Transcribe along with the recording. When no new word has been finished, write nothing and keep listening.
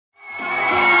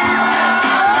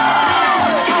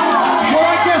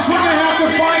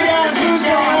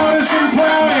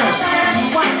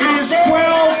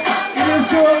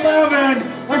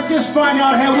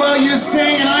about how well you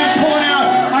sing, and I'm pulling out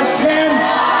a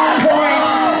 10-point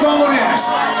bonus.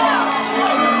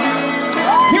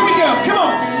 Here we go.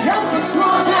 Come on. Just a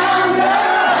small town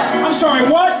girl. I'm sorry,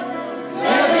 what?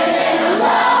 Living in a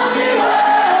lonely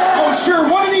world. Oh, sure.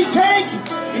 What did he take?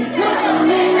 He took the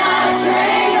midnight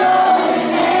train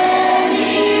going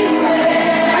anywhere.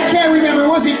 I can't remember.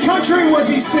 Was he country? Was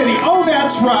he city? Oh,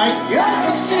 that's right. Just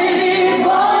a city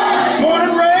boy. Born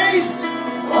and raised?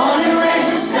 Born and raised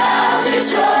in South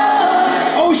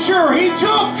Detroit. Oh, sure. He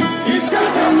took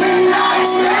the midnight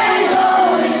train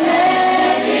going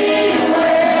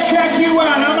anywhere. Check you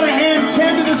out. I'm going to hand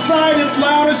 10 to the side that's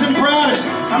loudest and proudest.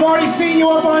 I'm already seeing you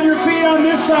up on your feet on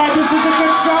this side. This is a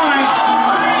good sign.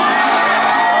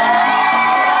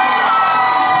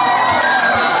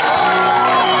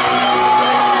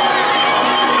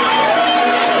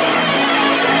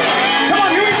 Come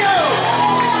on, here we go.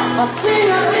 A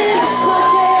singer in a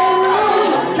smoky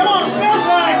room. Come on, smells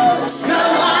like.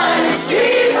 Smell like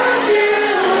cheap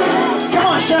perfume. Come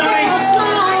on, Shiny. A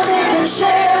smile they can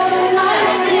share the night.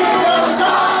 It goes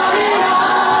on and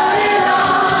on and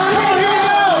on. Come on, here we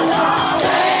go.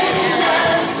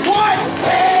 Strangers What?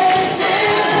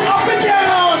 waiting Up and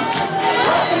down.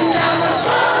 down the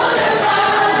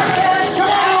boulevard.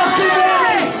 Come on, Austin,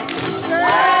 baby.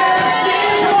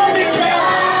 Come on, Miguel.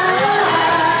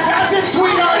 That's it,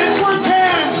 sweetheart. It's worth 10.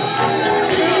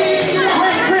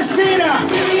 Where's Christina?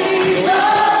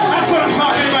 That's what I'm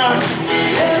talking about.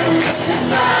 Just to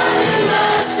find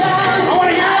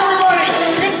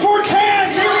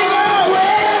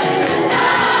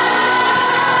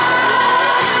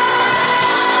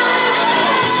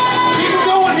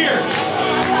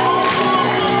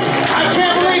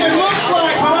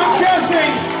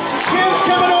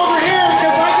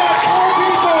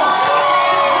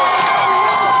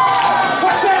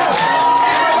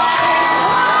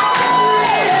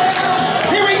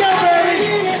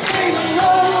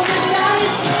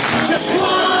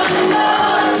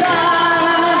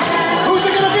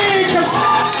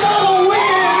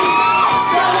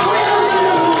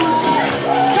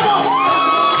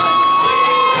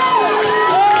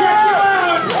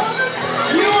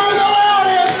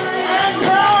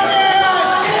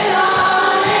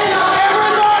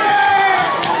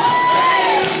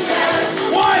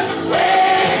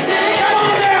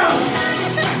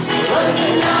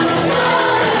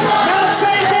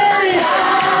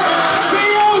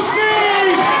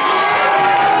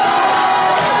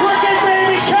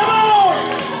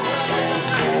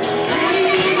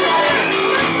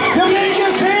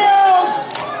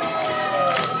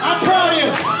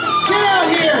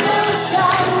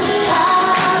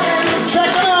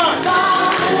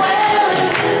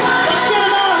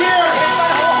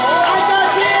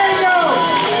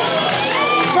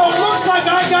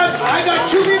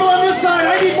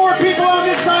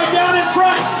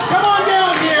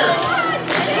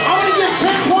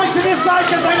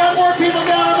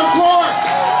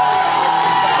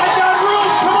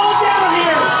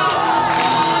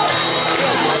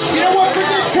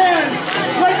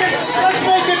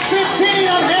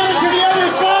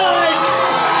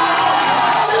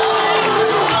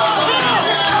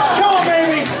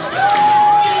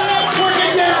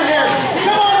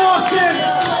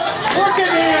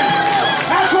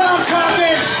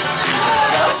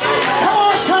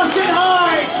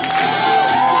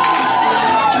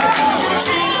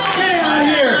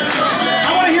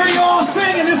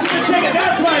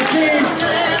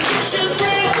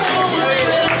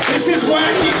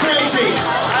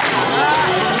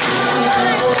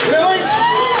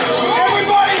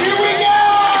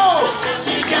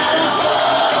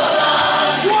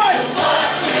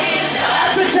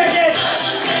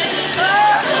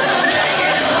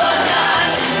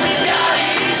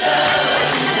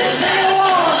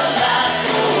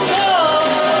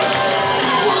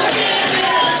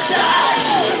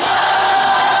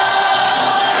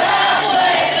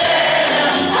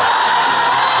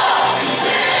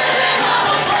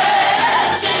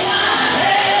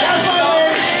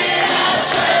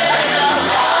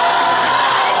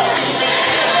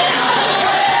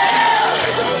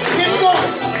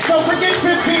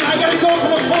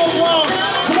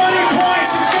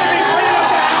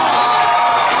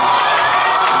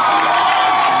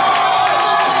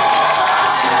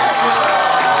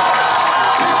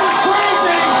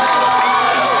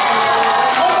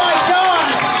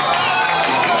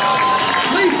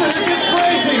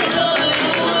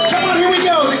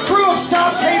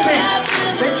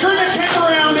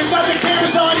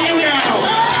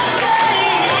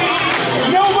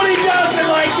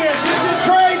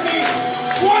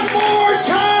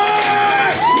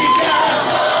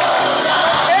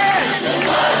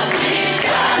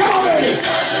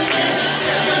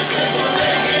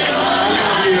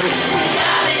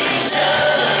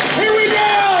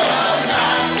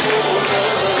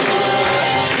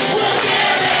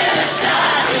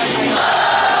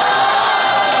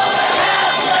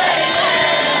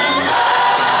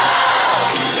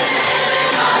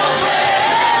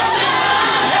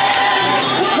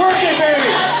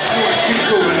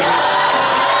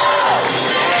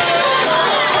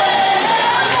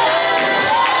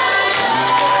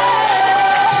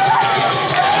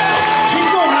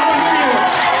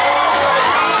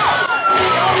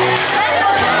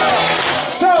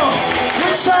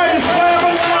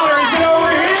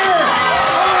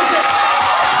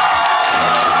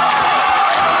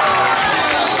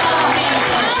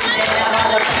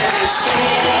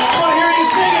want to hear you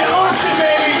sing it. Austin,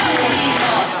 baby.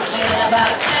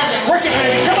 Work it,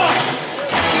 baby. Come on.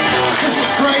 This is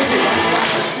crazy. Give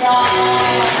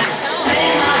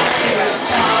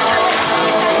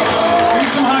me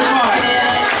some high five.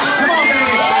 Come on,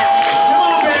 baby. Come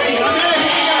on, baby. I'm in it.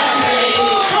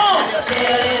 Come on.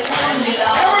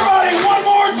 Everybody, one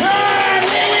more time.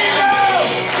 Here we go.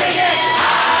 Sing it.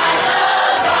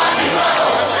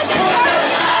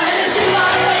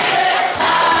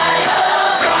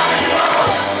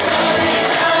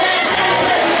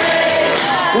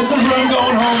 This is where I'm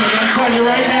going home with. I'm telling you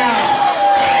right now.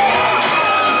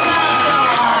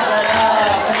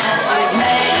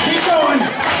 Keep going.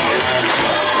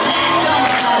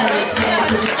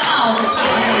 I'm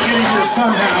gonna get in here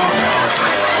somehow.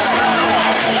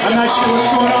 I'm not sure what's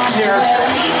going on here,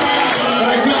 but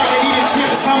I feel like I need to tip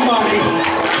somebody.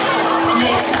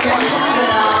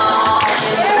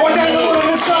 One day over to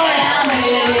this side.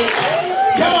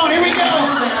 Come on, here we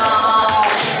go.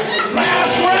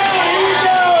 Last round, here we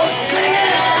go. Sing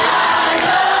it.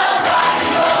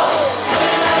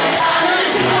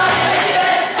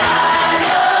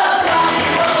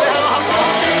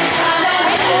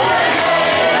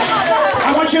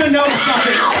 I want you to notice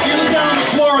something. You look down on the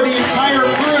floor, the entire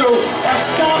crew have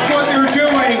stopped what they're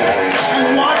doing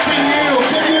and watching you.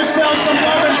 Give yourself some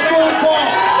love and spoonful.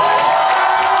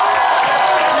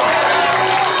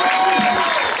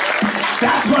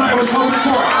 That's what I was hoping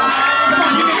for. Come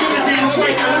on, you can do the dance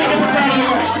right there.